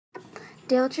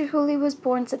Dale Chihuly was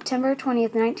born September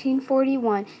 20th,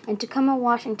 1941, in Tacoma,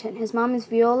 Washington. His mom is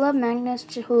Viola Magnus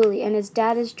Chihuly, and his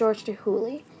dad is George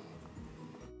Chihuly.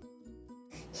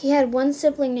 He had one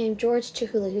sibling named George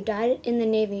Chihuly who died in the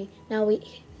Navy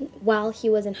while he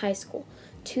was in high school.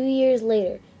 2 years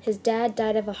later, his dad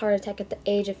died of a heart attack at the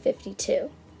age of 52.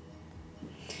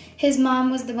 His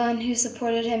mom was the one who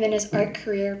supported him in his art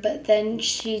career, but then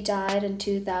she died in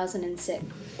 2006.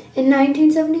 In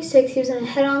 1976, he was in a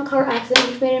head-on car accident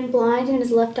which made him blind in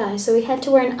his left eye, so he had to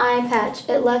wear an eye patch.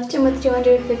 It left him with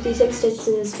 256 stitches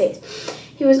in his face.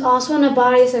 He was also in a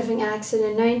body surfing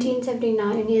accident in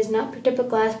 1979, and he has not picked up a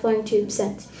glass-blowing tube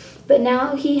since. But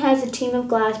now he has a team of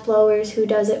glass blowers who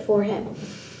does it for him.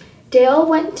 Dale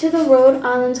went to the Rhode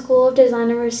Island School of Design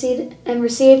and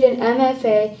received an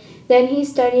MFA. Then he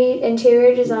studied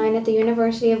interior design at the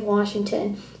University of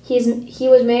Washington. He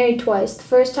was married twice. The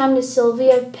first time to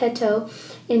Sylvia Petto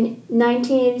in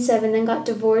 1987, then got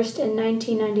divorced in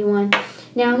 1991.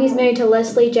 Now he's married to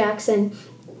Leslie Jackson,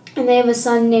 and they have a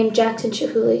son named Jackson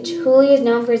Chihuly. Chihuly is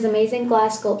known for his amazing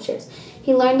glass sculptures.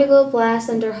 He learned to build glass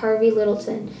under Harvey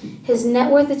Littleton. His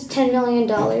net worth is $10 million.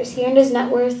 He earned his net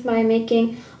worth by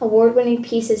making award-winning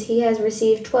pieces. He has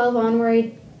received 12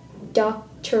 honorary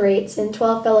doctorates and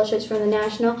 12 fellowships from the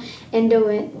National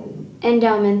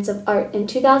Endowments of Art. In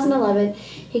 2011,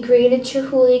 he created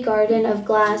Chihuly Garden of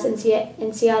Glass in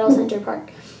Seattle Center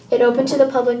Park. It opened to the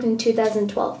public in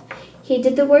 2012. He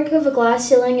did the work of a glass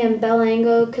ceiling in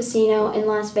Belango Casino in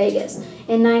Las Vegas.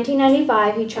 In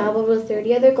 1995, he traveled with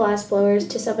 30 other glassblowers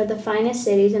to some of the finest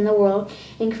cities in the world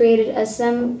and created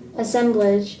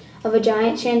assemblage of a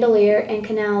giant chandelier and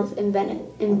canals in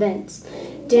Venice.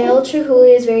 Dale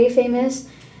Chihuly is a very famous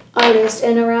artist,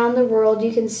 and around the world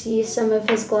you can see some of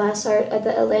his glass art at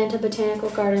the Atlanta Botanical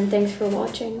Garden. Thanks for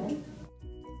watching.